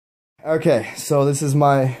Okay, so this is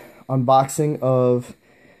my unboxing of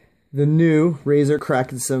the new Razer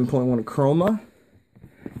Kraken 7.1 Chroma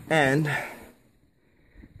and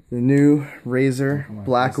the new Razer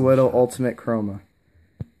Black Widow Ultimate Chroma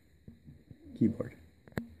keyboard.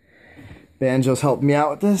 Banjo's helped me out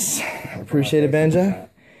with this. I appreciate it, Banjo.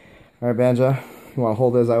 Alright, Banjo, you want to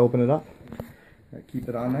hold it as I open it up? Right, keep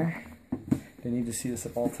it on there. They need to see this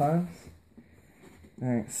at all times.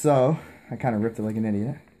 Alright, so I kind of ripped it like an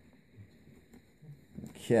idiot.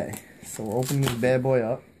 Okay, so we're opening this bad boy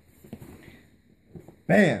up.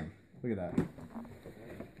 Bam! Look at that. Look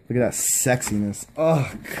at that sexiness. Oh,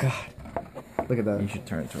 God. Look at that. You should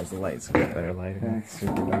turn it towards the light so we get better lighting. Okay. It's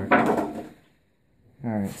super dark.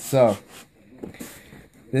 Alright, so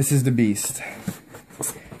this is the beast.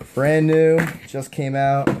 Brand new, just came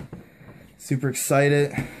out. Super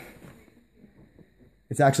excited.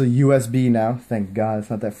 It's actually USB now, thank God.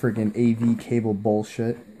 It's not that freaking AV cable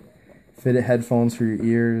bullshit. Fitted headphones for your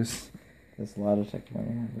ears. There's a lot of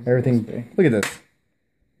technology. Everything. Look at this.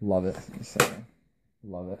 Love it.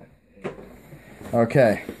 Love it.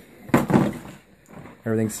 Okay.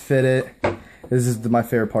 Everything's fitted. This is my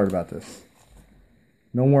favorite part about this.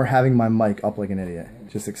 No more having my mic up like an idiot.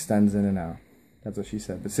 It just extends in and out. That's what she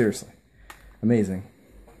said. But seriously. Amazing.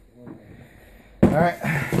 Alright.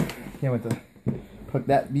 Can't wait to hook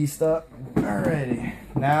that beast up. Alrighty.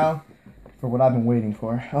 Now, for what I've been waiting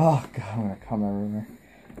for. Oh, God. I'm going to come everywhere.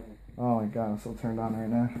 Oh, my God. I'm so turned on right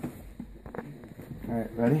now. Alright,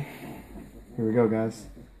 ready? Here we go, guys.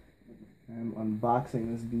 I'm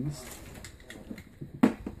unboxing this beast. I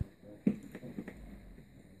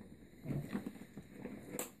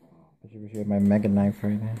wish you had my mega knife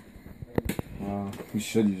right now. You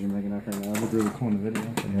should use your mega knife right now. It look really cool in the video.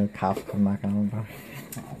 And the cops come knocking on the door.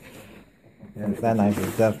 Yeah, that knife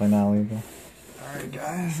is definitely not legal. Alright,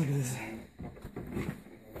 guys, look at this.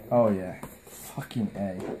 Oh, yeah. Fucking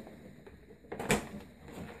A.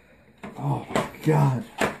 Oh, my God.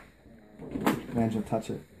 Banjo, touch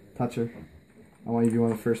it. Touch her. I want you to be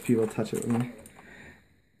one of the first people to touch it with me.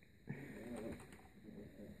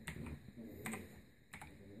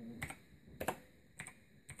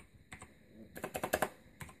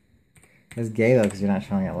 It's gay though because you're not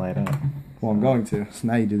showing it light up. Well, I'm going to. So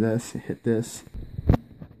now you do this. You hit this.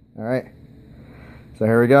 Alright. So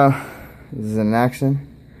here we go. This is in action.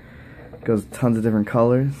 It goes tons of different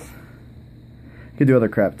colors. You could do other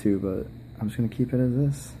crap too, but I'm just going to keep it as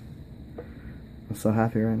this. I'm so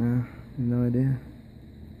happy right now. You have no idea.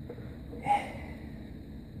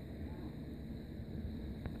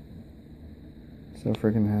 So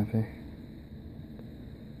freaking happy.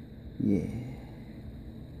 Yeah.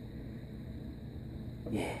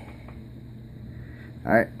 Yeah.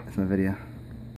 Alright, that's my video.